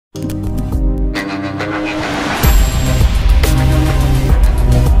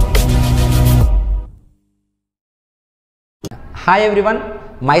Hi everyone,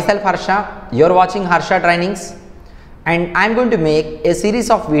 myself Harsha, you're watching Harsha Trainings, and I'm going to make a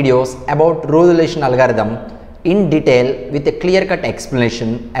series of videos about rule relation algorithm in detail with a clear-cut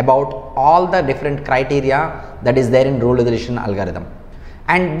explanation about all the different criteria that is there in rule relation algorithm.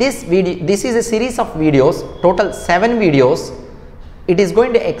 And this is a series of videos, total 7 videos. It is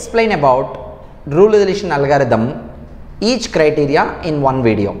going to explain about rule relation algorithm, each criteria in one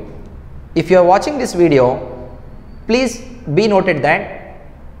video. If you are watching this video, please be noted that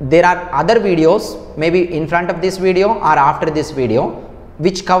there are other videos maybe in front of this video or after this video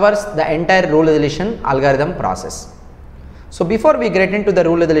which covers the entire rule resolution algorithm process. So before we get into the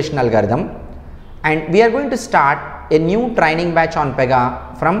rule resolution algorithm, and we are going to start a new training batch on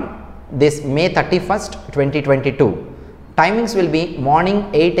Pega from this May 31st 2022. Timings will be morning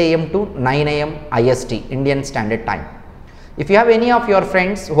 8 AM to 9 AM IST, Indian Standard Time. If you have any of your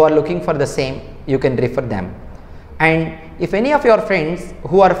friends who are looking for the same, you can refer them. And if any of your friends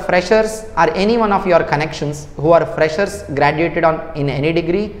who are freshers or any one of your connections who are freshers graduated in any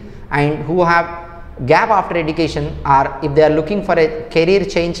degree and who have gap after education, or if they are looking for a career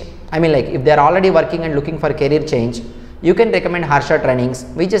change, if they are already working and looking for career change, you can recommend Harsha Trainings.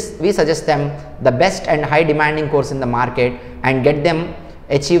 We suggest them the best and high demanding course in the market and get them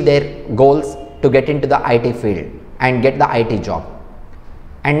achieve their goals to get into the IT field and get the IT job.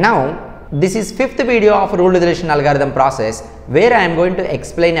 And now this is 5th video of rule resolution algorithm process, where I am going to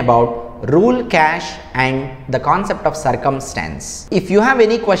explain about rule cache and the concept of circumstance. If you have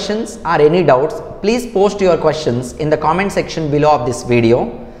any questions or any doubts, please post your questions in the comment section below of this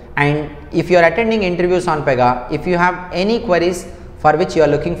video. And if you are attending interviews on Pega, if you have any queries for which you are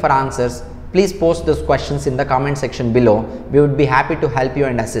looking for answers, please post those questions in the comment section below. We would be happy to help you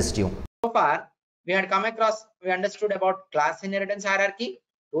and assist you. So far, we understood about class inheritance hierarchy,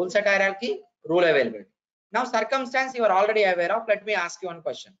 rule set hierarchy, rule availability. Now circumstance you are already aware of. Let me ask you one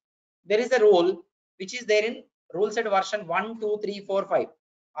question. There is a rule which is there in rule set version 1, 2, 3, 4, 5.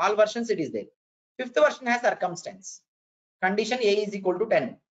 All versions it is there. 5th version has circumstance. Condition A is equal to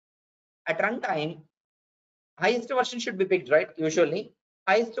 10. At runtime, highest version should be picked, right? Usually,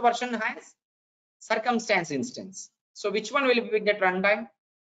 highest version has circumstance instance. So which one will be picked at runtime?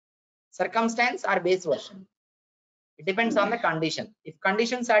 Circumstance or base version? It depends on the condition. If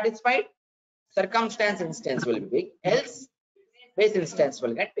condition satisfied, circumstance instance will be big, else base instance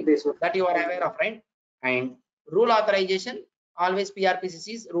will get big. That you are aware of, right? And rule authorization, always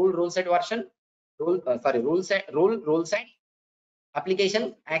PRPCC's rule set version, rule set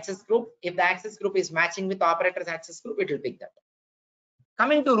application access group. If the access group is matching with the operator's access group, it will pick that.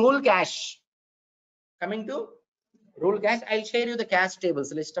 Coming to rule cache, I'll share you the cache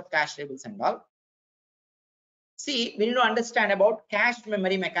tables, list of cache tables and all. See, we need to understand about cache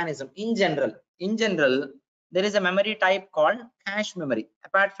memory mechanism in general. In general, there is a memory type called cache memory.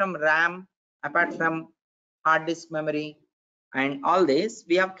 Apart from RAM, apart from hard disk memory and all this,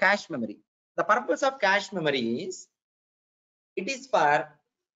 we have cache memory. The purpose of cache memory is, it is for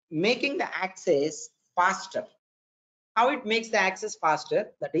making the access faster. How it makes the access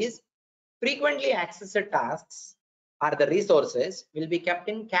faster? That is, frequently accessed tasks or the resources will be kept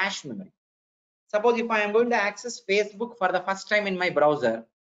in cache memory. Suppose if I am going to access Facebook for the first time in my browser,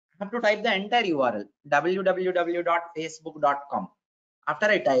 I have to type the entire URL www.facebook.com. After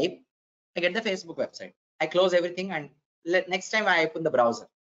I type, I get the Facebook website. I close everything and next time I open the browser.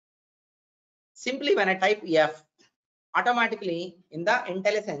 Simply when I type F, automatically in the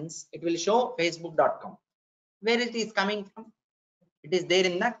IntelliSense, it will show facebook.com. Where it is coming from? It is there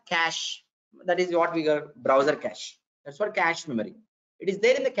in the cache. That is what we call browser cache. That's what cache memory. It is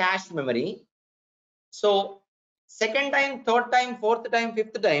there in the cache memory. So second time, third time, fourth time,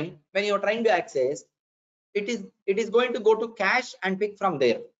 fifth time, when you are trying to access, it is going to go to cache and pick from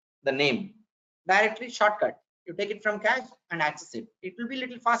there the name. Directly shortcut. You take it from cache and access it. It will be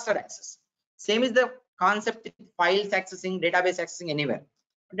little faster access. Same is the concept in files accessing, database accessing anywhere.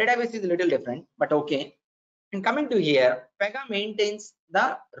 Database is a little different, but okay. And coming to here, Pega maintains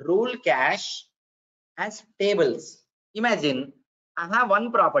the rule cache as tables. Imagine I have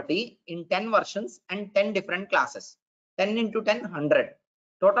one property in 10 versions and 10 different classes. 10 into 10, 100.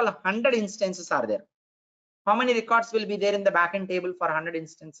 Total 100 instances are there. How many records will be there in the backend table for 100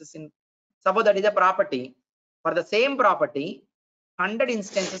 instances? Suppose that is a property. For the same property, 100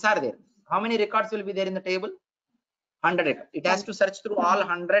 instances are there. How many records will be there in the table? 100 records. It has to search through all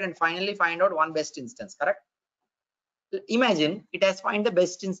 100 and finally find out one best instance, correct? Imagine it has find the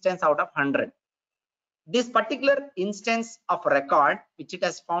best instance out of 100. This particular instance of record, which it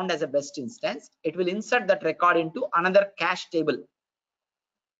has found as a best instance, it will insert that record into another cache table.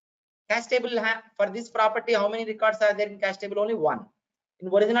 Cache table for this property, how many records are there in cache table? Only one. In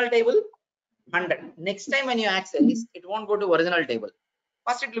original table, 100. Next time when you access, it won't go to original table.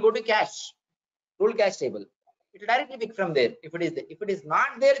 First it will go to cache, rule cache table. It will directly pick from there. If it is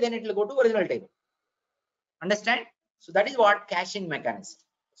not there, then it will go to original table. Understand? So that is what caching mechanism.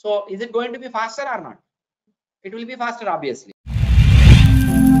 So is it going to be faster or not? It will be faster, obviously.